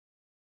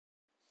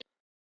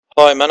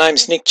Hi, my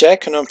name's Nick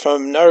Jack and I'm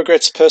from No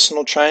Regrets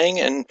Personal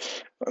Training, and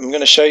I'm going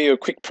to show you a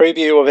quick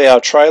preview of our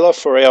trailer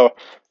for our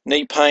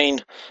knee pain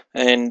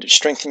and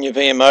strengthen your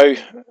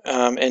VMO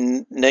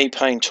and knee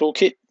pain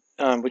toolkit,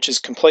 which is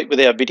complete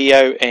with our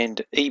video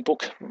and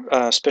ebook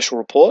special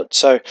report.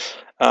 So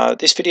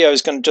this video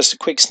is going to just a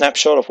quick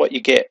snapshot of what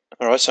you get.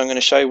 Alright, so I'm going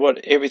to show you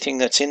what everything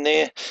that's in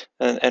there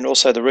and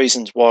also the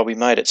reasons why we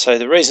made it. So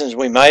the reasons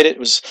we made it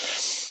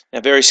was a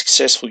very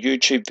successful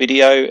YouTube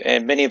video,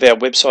 and many of our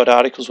website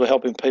articles were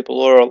helping people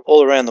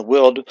all around the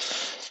world.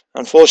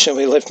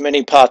 Unfortunately, we left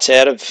many parts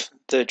out of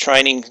the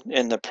training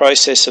and the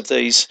process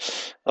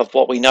of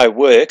what we know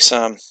works.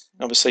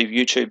 Obviously,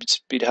 YouTube, it's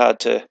a bit hard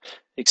to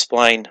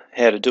explain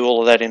how to do all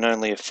of that in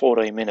only a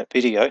 14-minute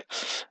video.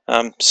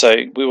 So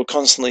we were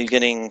constantly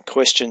getting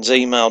questions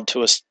emailed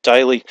to us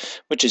daily,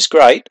 which is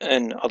great,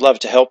 and I'd love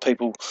to help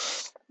people,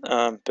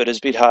 but it's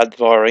a bit hard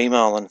via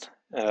email,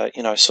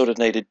 and sort of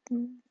needed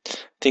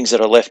things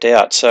that are left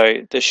out. So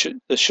the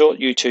short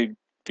YouTube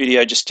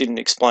video just didn't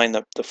explain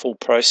the full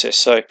process.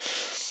 So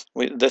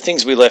the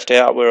things we left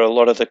out were a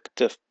lot of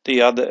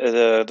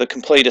the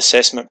complete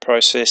assessment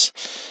process,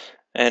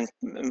 and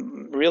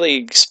really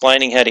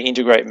explaining how to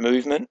integrate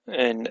movement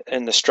and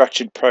the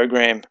structured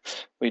program.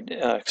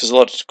 Because a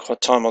lot of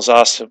time I was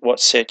asked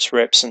what sets,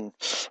 reps, and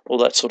all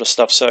that sort of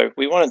stuff. So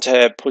we wanted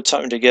to put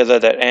something together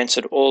that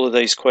answered all of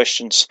these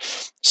questions,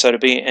 so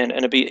it'd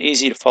be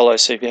easy to follow.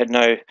 So if you had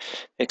no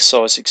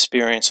exercise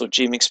experience or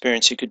gym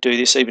experience, you could do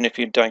this. Even if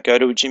you don't go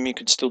to a gym, you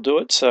could still do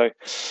it. So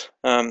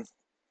and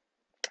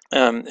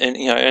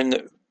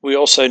we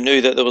also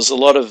knew that there was a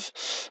lot of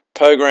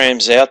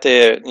programs out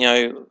there,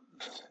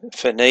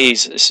 for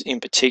knees in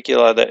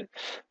particular, that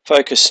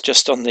focus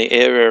just on the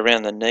area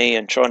around the knee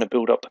and trying to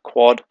build up the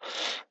quad,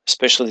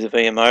 especially the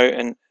VMO.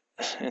 And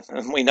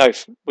we know,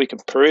 we can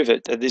prove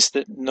it,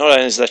 that not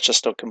only is that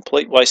just a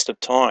complete waste of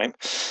time,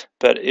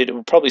 but it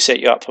will probably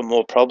set you up for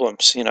more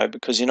problems,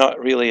 because you're not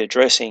really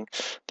addressing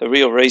the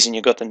real reason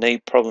you got the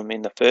knee problem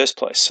in the first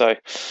place.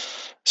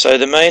 So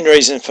the main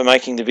reason for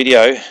making the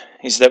video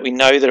is that we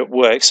know that it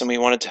works, and we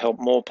wanted to help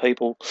more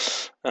people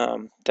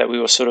that we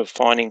were sort of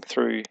finding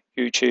through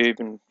YouTube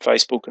and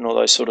Facebook and all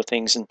those sort of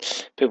things, and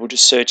people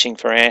just searching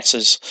for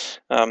answers.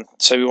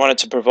 So we wanted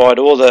to provide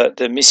all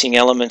the missing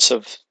elements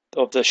of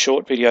the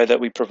short video that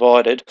we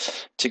provided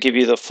to give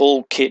you the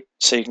full kit,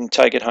 so you can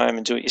take it home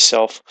and do it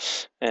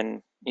yourself,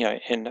 and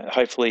and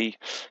hopefully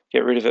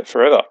get rid of it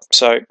forever.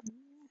 So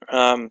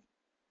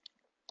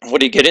what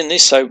do you get in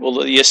this? So,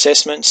 well, the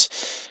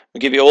assessments,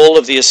 we give you all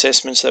of the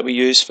assessments that we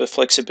use for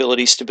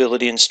flexibility,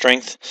 stability, and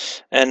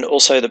strength, and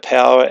also the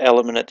power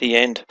element at the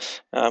end,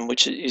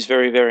 which is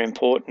very, very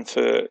important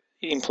for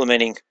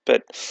implementing,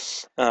 but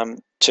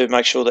to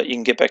make sure that you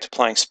can get back to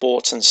playing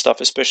sports and stuff,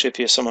 especially if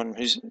you're someone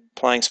who's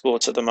playing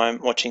sports at the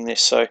moment watching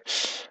this. So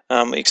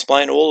we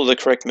explain all of the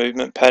correct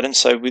movement patterns.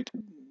 So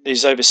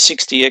there's over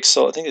 60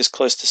 exercises, I think there's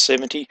close to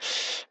 70,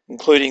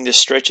 including the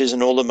stretches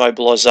and all the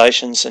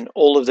mobilizations, and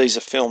all of these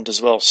are filmed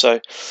as well. So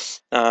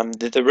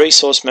the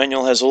resource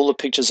manual has all the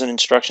pictures and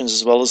instructions,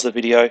 as well as the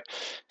video,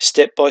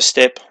 step by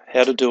step,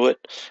 how to do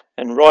it.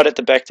 And right at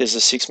the back there's a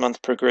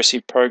 6-month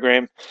progressive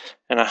program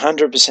and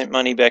 100%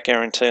 money back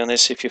guarantee on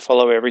this if you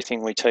follow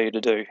everything we tell you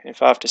to do.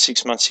 If after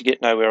 6 months you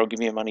get nowhere, I'll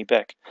give you your money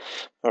back.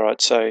 Alright,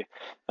 so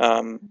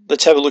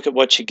let's have a look at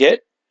what you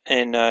get,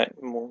 and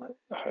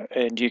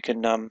you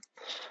can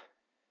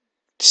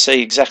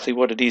see exactly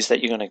what it is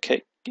that you're going to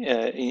keep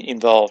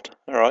involved.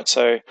 Alright,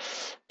 so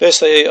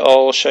firstly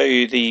I'll show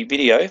you the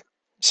video.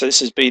 So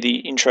this is the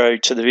intro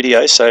to the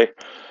video. So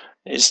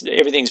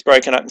everything's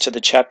broken up into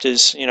the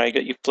chapters. You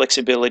got your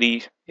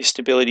flexibility, your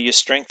stability, your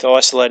strength,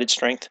 isolated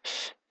strength,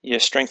 your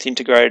strength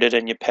integrated,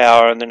 and your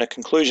power, and then a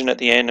conclusion at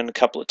the end, and a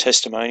couple of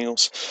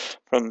testimonials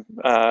from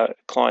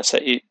clients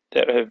that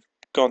have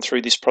gone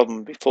through this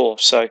problem before.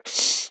 So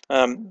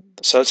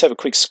let's have a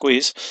quick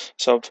squeeze.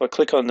 So if I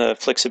click on the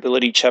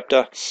flexibility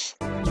chapter.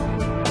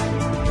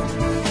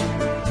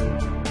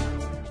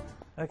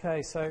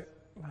 Okay, so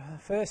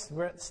first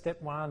we're at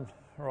step 1,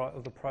 right,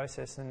 of the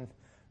process, and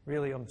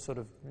really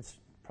it's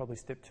probably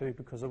step 2,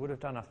 because I would have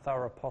done a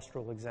thorough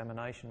postural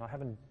examination.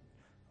 I'm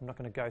not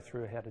going to go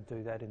through how to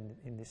do that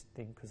in this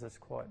thing, because it's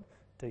quite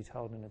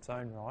detailed in its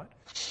own right.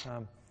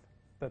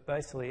 But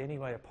basically,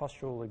 anyway, a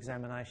postural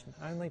examination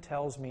only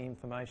tells me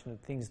information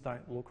that things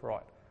don't look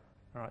right.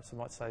 All right, so it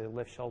might say the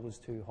left shoulder's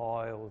too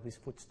high, or this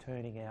foot's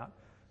turning out.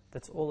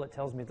 That's all it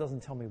tells me. It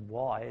doesn't tell me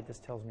why, it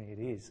just tells me it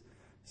is.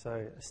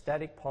 So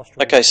static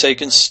postural. Okay, so you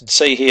can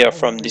see here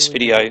from this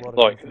video,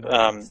 like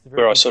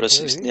where I sort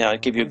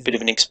of give you a bit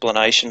of an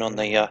explanation on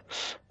the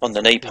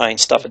knee pain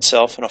stuff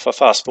itself, and if I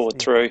fast forward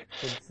through,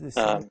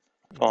 then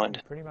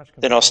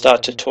I'll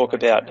start to talk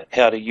about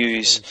how to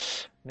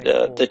use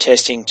the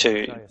testing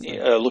to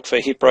look for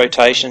hip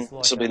rotation.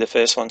 This will be the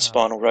first one,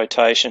 spinal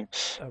rotation.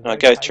 And I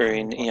go through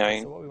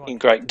in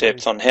great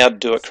depth on how to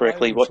do it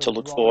correctly, what to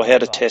look for, how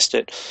to test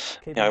it,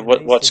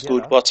 what's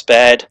good, what's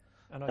bad.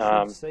 And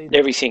I should see that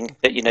everything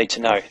that you need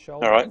to know.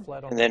 shoulder All right,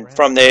 flat on and the then ground.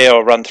 from there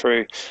I'll run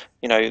through,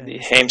 you know, And the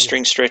you see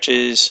hamstring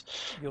stretches.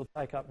 you'll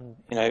take up and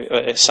You know,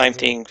 follow same there.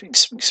 thing,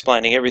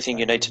 explaining everything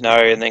you Saying need to you're know,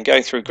 moving, and then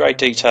going through you great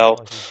don't even detail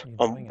realise you're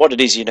on doing what it.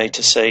 it is you need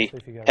to see, Especially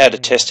if you go how to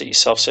running test like it this,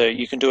 yourself, so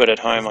you can do it at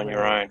home this is on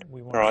your where own.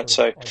 we All want to right,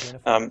 sort so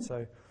of identify it.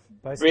 So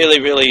basically really,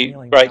 it's just really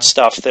kneeling great down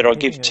stuff that and I'll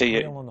keeping give her to you,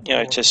 heel on the you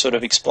know, floor to as sort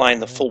of close as touch explain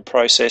the the rim. full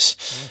process,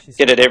 And when she's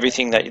get hit at that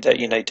everything point that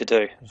you there, need to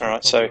do. she's All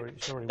right, probably so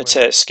she's already let's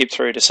worked. skip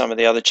through to some of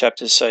the other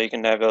chapters so you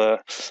can have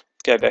a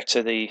go back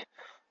to the.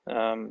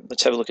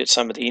 Let's have a look at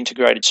some of the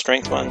integrated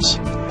strength ones.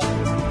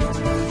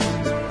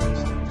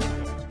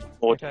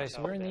 Okay,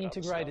 so we're in the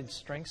integrated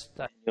strength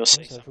stage. You'll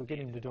see So if we get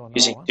him to do another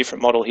using one. a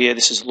different model here.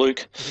 This is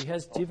Luke. If he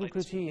has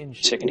difficulty in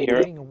Second hero.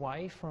 getting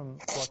away from,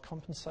 like,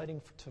 compensating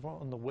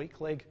on the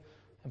weak leg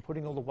and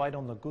putting all the weight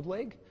on the good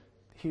leg,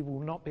 he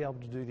will not be able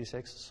to do this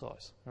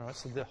exercise. All right.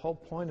 So the whole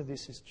point of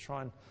this is to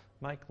try and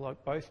make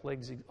like both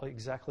legs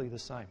exactly the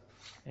same,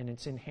 and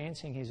it's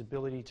enhancing his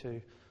ability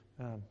to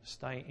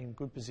stay in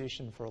good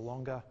position for a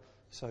longer.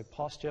 So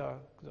posture,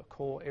 the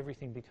core,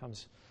 everything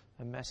becomes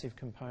a massive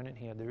component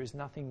here. There is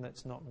nothing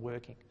that's not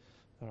working.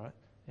 All right.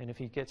 And if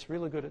he gets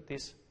really good at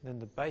this, then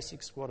the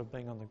basic squat of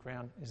being on the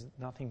ground is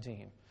nothing to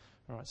him.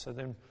 All right, so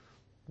then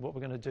what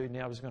we're going to do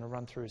now is going to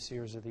run through a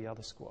series of the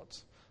other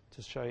squats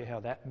to show you how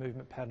that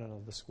movement pattern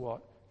of the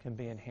squat can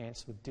be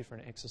enhanced with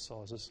different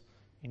exercises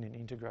in an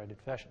integrated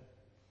fashion.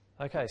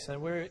 Okay, so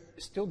we're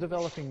still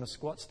developing the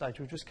squat stage.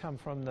 We've just come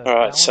from the All right,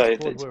 balance so board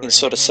you where can we're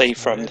sort of see enhancing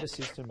the from nervous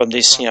system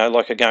this, front. you know,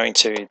 like a going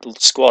to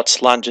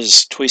squats,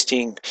 lunges,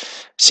 twisting,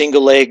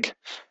 single leg,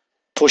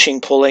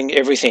 pushing, pulling,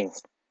 everything.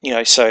 You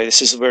know, so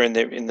this is we're in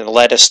the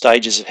latter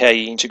stages of how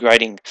you're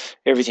integrating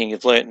everything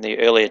you've learnt in the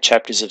earlier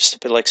chapters of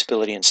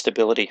flexibility and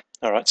stability.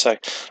 All right, so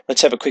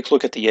let's have a quick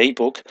look at the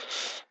ebook.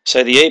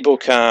 So the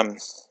ebook,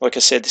 like I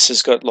said, this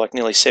has got like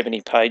nearly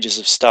 70 pages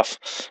of stuff.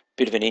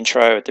 Bit of an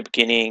intro at the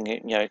beginning,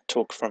 you know,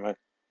 talk from a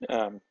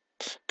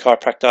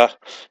chiropractor,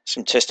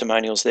 some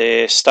testimonials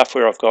there, stuff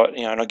where I've got,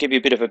 you know, and I'll give you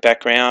a bit of a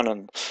background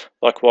on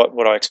like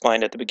what I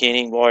explained at the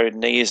beginning, why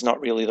knee is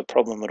not really the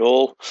problem at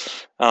all.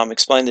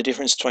 Explain the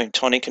difference between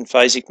tonic and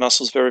phasic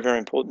muscles, very, very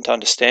important to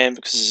understand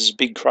because this is a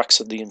big crux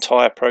of the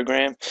entire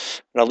program.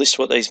 And I list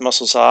what these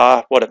muscles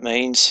are, what it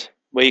means,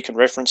 where you can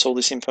reference all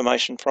this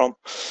information from.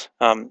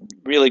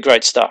 Really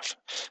great stuff.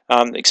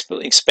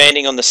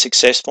 Expanding on the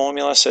success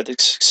formula. So the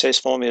success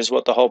formula is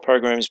what the whole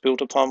program is built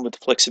upon with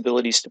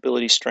flexibility,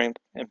 stability, strength,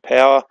 and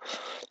power.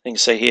 You can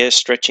see here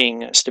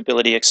stretching,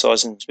 stability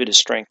exercise, and a bit of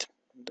strength.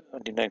 I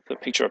didn't have the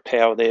picture of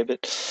power there,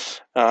 but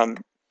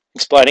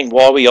explaining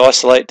why we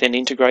isolate, then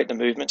integrate the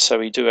movement. So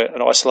we do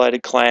an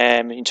isolated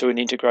clam into an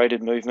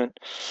integrated movement.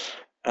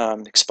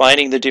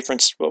 Explaining the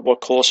difference, what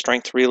core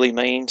strength really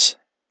means,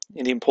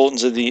 and the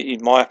importance of the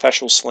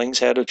myofascial slings,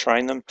 how to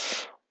train them,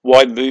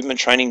 why movement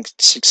training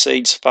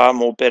succeeds far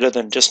more better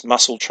than just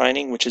muscle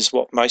training, which is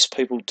what most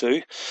people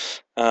do.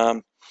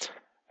 And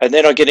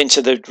then I get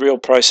into the real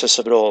process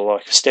of it all,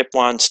 like step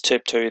 1,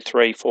 step 2,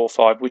 3, 4,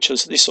 5, which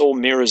is this all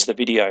mirrors the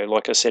video,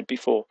 like I said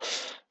before.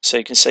 So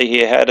you can see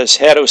here how to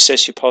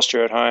assess your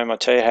posture at home. I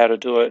tell you how to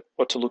do it,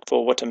 what to look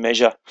for, what to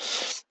measure,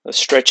 the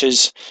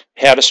stretches,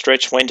 how to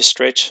stretch, when to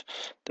stretch,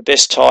 the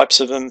best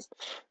types of them,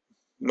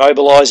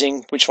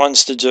 mobilizing, which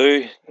ones to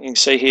do. You can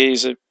see here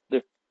is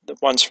the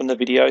ones from the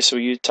video, so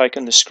you've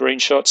taken the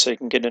screenshot so you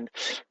can get a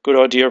good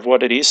idea of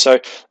what it is. So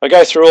I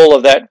go through all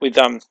of that with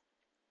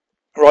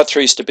right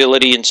through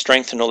stability and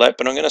strength and all that,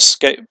 but I'm going to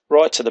skip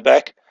right to the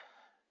back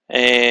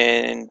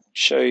and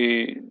show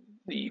you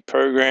the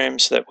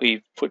programs that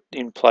we put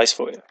in place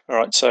for you. All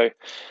right,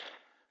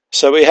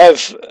 so we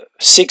have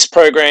 6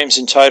 programs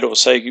in total,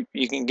 so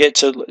you can get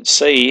to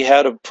see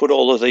how to put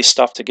all of these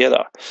stuff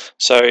together.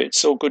 So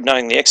it's all good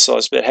knowing the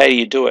exercise, but how do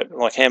you do it?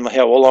 Like how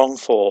long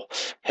for?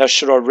 How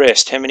should I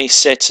rest? How many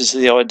sets is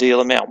the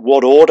ideal amount?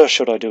 What order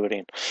should I do it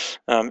in?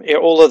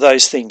 All of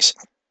those things.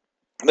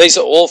 These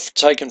are all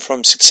taken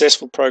from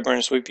successful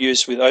programs we've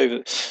used with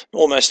over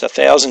almost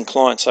 1,000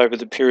 clients over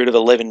the period of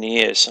 11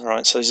 years. All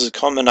right, so this is a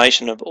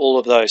combination of all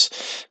of those.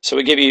 So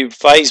we give you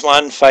phase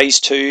 1, phase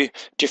 2,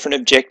 different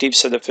objectives.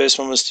 So the first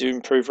one was to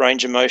improve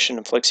range of motion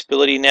and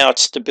flexibility. Now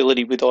it's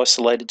stability with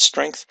isolated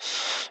strength.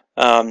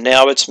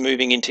 Now it's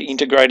moving into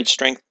integrated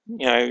strength.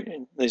 You know,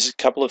 there's a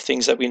couple of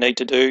things that we need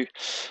to do.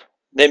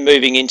 Then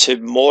moving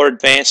into more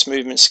advanced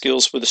movement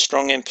skills with a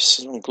strong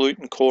emphasis on glute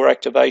and core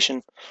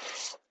activation.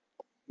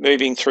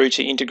 Moving through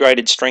to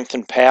integrated strength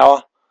and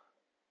power,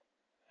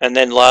 and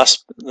then the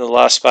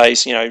last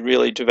phase, you know,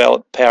 really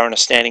develop power in a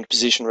standing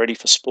position ready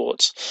for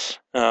sports.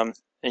 And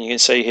you can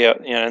see here,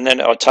 you know, and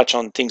then I'll touch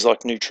on things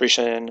like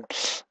nutrition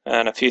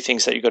and a few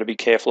things that you've got to be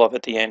careful of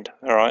at the end.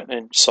 All right,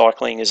 and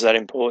cycling, is that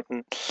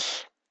important?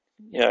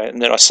 You know,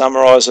 and then I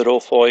summarize it all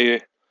for you.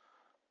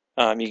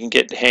 You can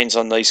get hands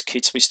on these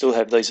kits. We still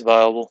have these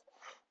available,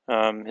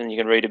 and you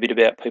can read a bit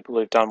about people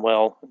who've done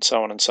well and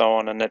so on and so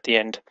on. And at the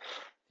end,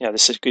 you know,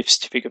 this is a good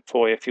certificate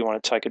for you if you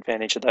want to take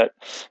advantage of that,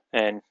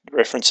 and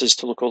references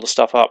to look all the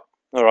stuff up.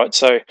 All right,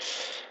 so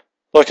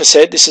like I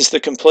said, this is the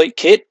complete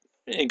kit.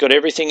 got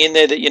everything in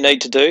there that you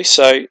need to do.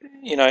 So,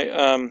 you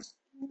know,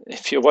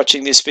 if you're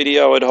watching this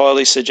video, I'd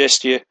highly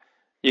suggest you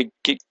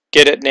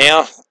get it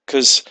now,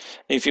 because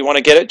if you want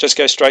to get it, just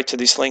go straight to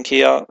this link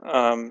here,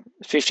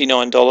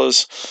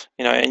 $59,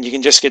 you know, and you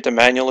can just get the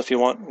manual if you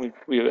want.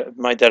 We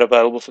made that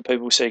available for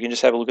people, so you can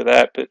just have a look at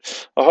that. But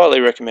I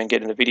highly recommend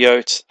getting the video.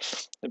 It's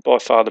by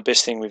far the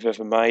best thing we've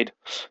ever made.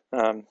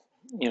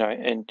 You know,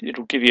 and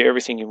it'll give you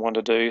everything you want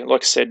to do.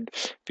 Like I said,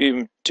 if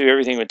you do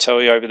everything we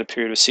tell you over the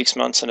period of 6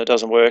 months and it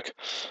doesn't work,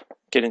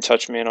 get in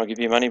touch with me and I'll give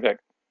you your money back.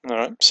 All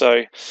right,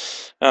 so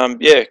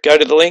yeah, go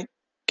to the link,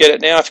 get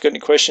it now. If you've got any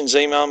questions,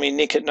 email me,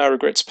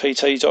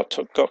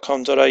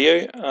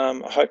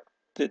 nick@noregretspt.com.au. I hope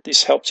that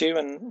this helped you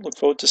and look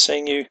forward to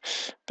seeing you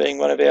being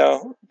one of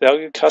our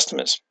valued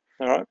customers.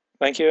 All right,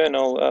 thank you, and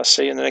I'll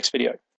see you in the next video.